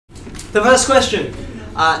The first question.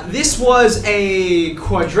 This was a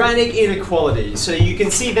quadratic inequality. So you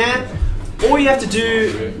can see that all you have to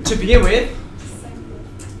do to begin with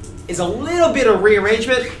is a little bit of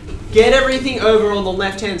rearrangement. Get everything over on the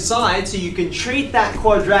left-hand side so you can treat that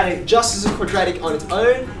quadratic just as a quadratic on its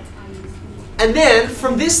own. And then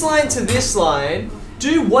from this line to this line,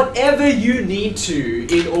 do whatever you need to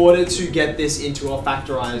in order to get this into a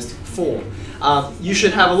factorized form. You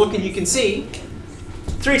should have a look and you can see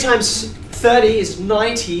 3 times 30 is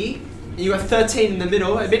 90. You have 13 in the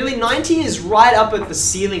middle. Admittedly, 90 is right up at the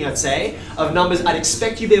ceiling, I'd say, of numbers I'd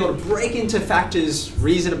expect you to be able to break into factors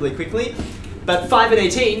reasonably quickly. But 5 and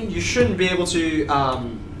 18, you shouldn't be able to,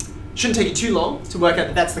 shouldn't take you too long to work out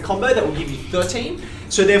that that's the combo that will give you 13.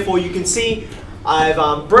 So therefore, you can see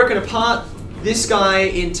I've broken apart this guy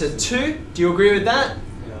into 2. Do you agree with that?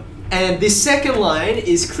 And this second line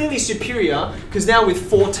is clearly superior because now with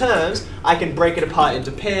 4 terms, I can break it apart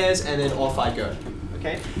into pairs and then off I go.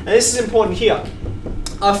 Okay? And this is important here.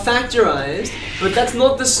 I've factorized, but that's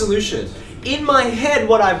not the solution. In my head,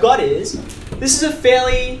 what I've got is, this is a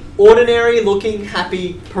fairly ordinary looking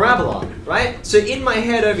happy parabola, right? So in my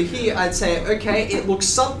head over here, I'd say, okay, it looks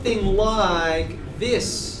something like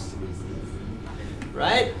this,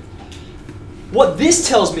 right? What this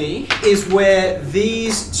tells me is where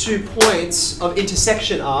these 2 points of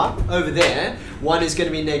intersection are over there. One is going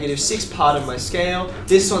to be -6, part of my scale.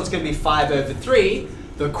 This one's going to be 5/3.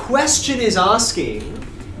 The question is asking,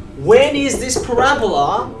 when is this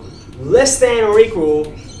parabola less than or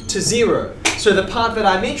equal to 0? So the part that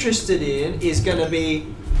I'm interested in is going to be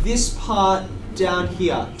this part down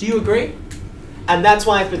here. Do you agree? And that's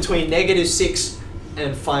why it's between -6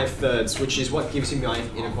 and 5/3, which is what gives you my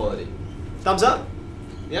inequality. Thumbs up?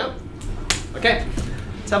 Yeah? Okay.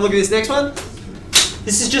 Let's have a look at this next one.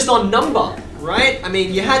 This is just on number, right? I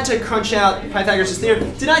mean, you had to crunch out Pythagoras'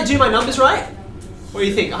 theorem. Did I do my numbers right? What do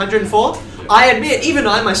you think? 104? I admit, even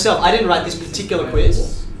I myself, I didn't write this particular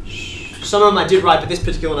quiz. Some of them I did write, but this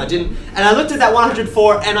particular one I didn't. And I looked at that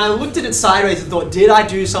 104 and I looked at it sideways and thought, did I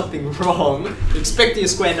do something wrong? Expecting a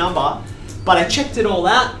square number. But I checked it all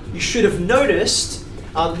out. You should have noticed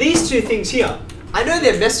these 2 things here. I know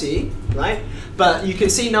they're messy, right? But you can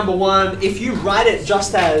see number 1, if you write it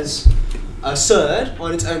just as a surd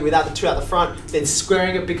on its own without the 2 out the front, then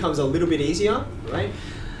squaring it becomes a little bit easier, right?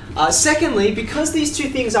 Secondly, because these 2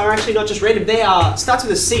 things are actually not just random, they are, starts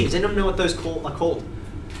with a C. Does anyone know what those are called?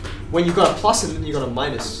 When you've got a plus and then you've got a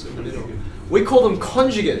minus in the middle. We call them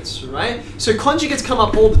conjugates, right? So conjugates come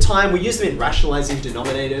up all the time. We use them in rationalizing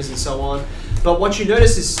denominators and so on. But what you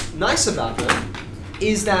notice is nice about them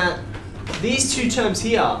is that these 2 terms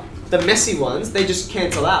here, the messy ones, they just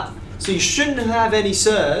cancel out. So you shouldn't have any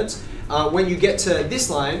surds when you get to this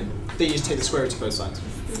line, then you just take the square root of both sides.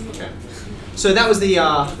 Okay. So that was the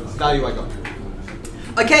value I got.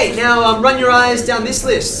 Okay, now run your eyes down this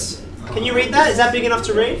list. Can you read that? Is that big enough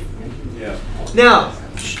to read? Yeah. Now,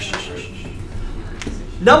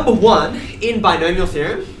 number 1 in binomial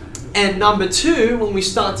theorem, and number 2 when we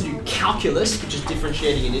start to do calculus, which is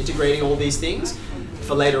differentiating and integrating all these things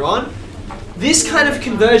for later on. This kind of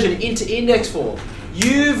conversion into index form,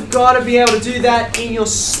 you've got to be able to do that in your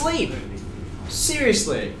sleep.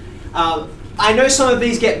 Seriously. I know some of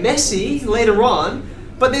these get messy later on,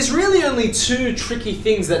 but there's really only 2 tricky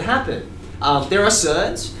things that happen. There are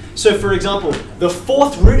surds. So for example, the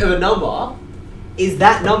 4th root of a number is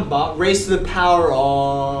that number raised to the power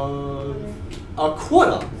of a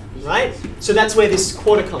quarter, right? So that's where this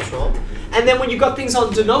quarter comes from. And then when you've got things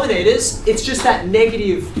on denominators, it's just that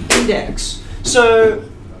negative index. So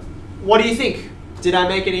what do you think? Did I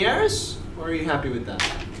make any errors? Or are you happy with that?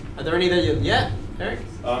 Are there any that you, yeah, Eric?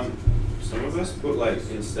 Some of us put, like,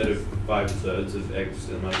 instead of 5/3 of x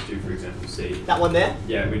and like do, for example, c. That one there?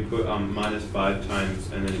 Yeah, we'd put -5 times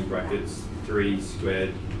and then in brackets 3x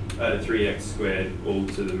squared all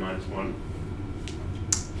to the -1.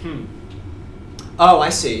 Oh, I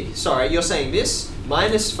see. Sorry, you're saying this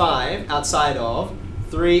 -5 outside of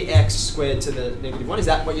 3x squared to the -1. Is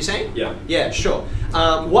that what you're saying? Yeah. Yeah, sure.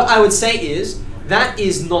 What I would say is that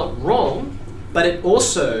is not wrong, but it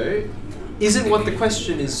also isn't what the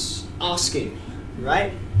question is asking,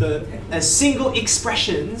 right? As single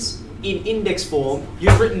expressions in index form,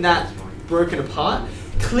 you've written that broken apart.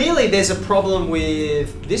 Clearly, there's a problem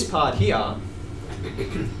with this part here,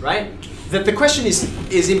 right? That the question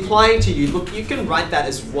is implying to you, look, you can write that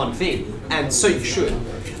as one thing, and so you should.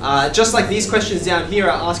 Just like these questions down here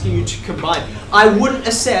are asking you to combine. I wouldn't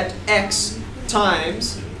accept x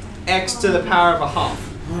times x to the power of a half.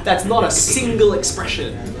 That's not a single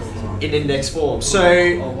expression in index form. So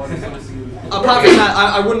apart from that,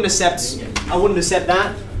 I wouldn't accept that.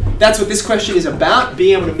 That's what this question is about,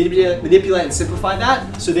 being able to manipulate and simplify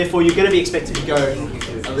that. So therefore, you're going to be expected to go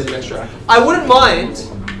a little extra. I wouldn't mind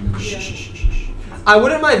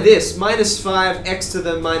this, minus 5x to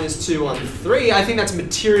the minus 2 on 3. I think that's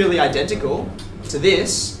materially identical to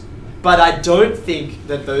this, but I don't think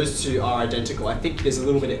that those two are identical. I think there's a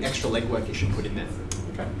little bit of extra legwork you should put in there.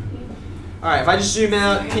 Okay. All right, if I just zoom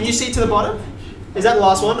out, can you see to the bottom? Is that the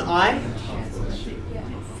last one, I?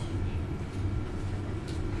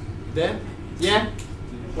 There? Yeah?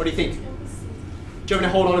 What do you think? Do you want me to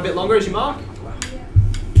hold on a bit longer as you mark?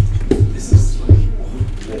 This is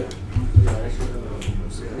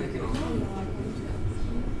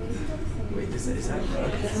wait, is that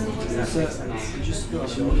just go a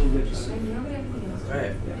little bit.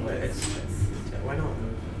 Right. Wait, why not?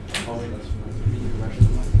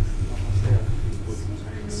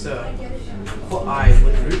 So for I,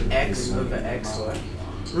 would root x over x work?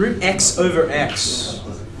 Root x over x.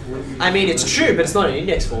 I mean, it's true, but it's not an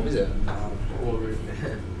index form, is it? Or root.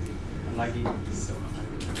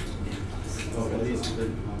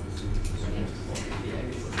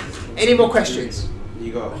 Any more questions?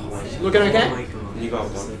 You got Looking okay? Oh my God. You got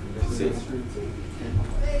one. See?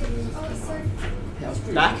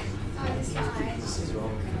 Back? This is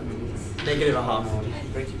wrong. Negative a half.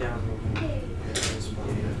 Break it down.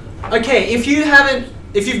 Okay, if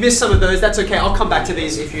you've missed some of those, that's okay. I'll come back to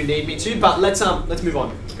these if you need me to, but let's move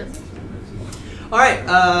on. Okay. All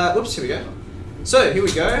right. Oops. Here we go. So here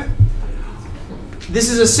we go. This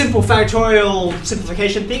is a simple factorial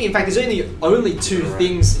simplification thing. In fact, there's only two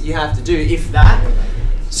things that you have to do, if that.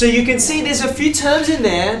 So you can see there's a few terms in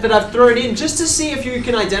there that I've thrown in just to see if you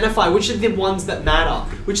can identify which are the ones that matter,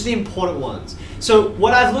 which are the important ones. So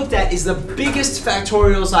what I've looked at is the biggest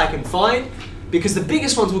factorials I can find, because the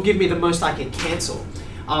biggest ones will give me the most I can cancel.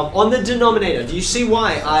 On the denominator, do you see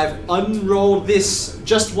why I've unrolled this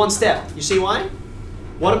just one step? You see why?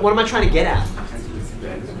 What am I trying to get at?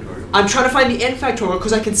 I'm trying to find the n factorial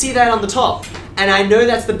because I can see that on the top. And I know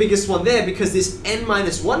that's the biggest one there because this n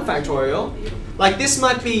minus 1 factorial, like this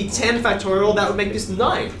might be 10 factorial, that would make this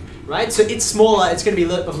 9, right? So it's smaller, it's going to be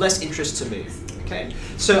of less interest to me, okay?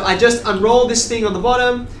 So I just unroll this thing on the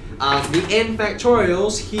bottom, the n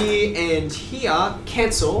factorials here and here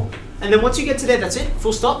cancel, and then once you get to there, that's it,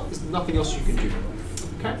 full stop, there's nothing else you can do.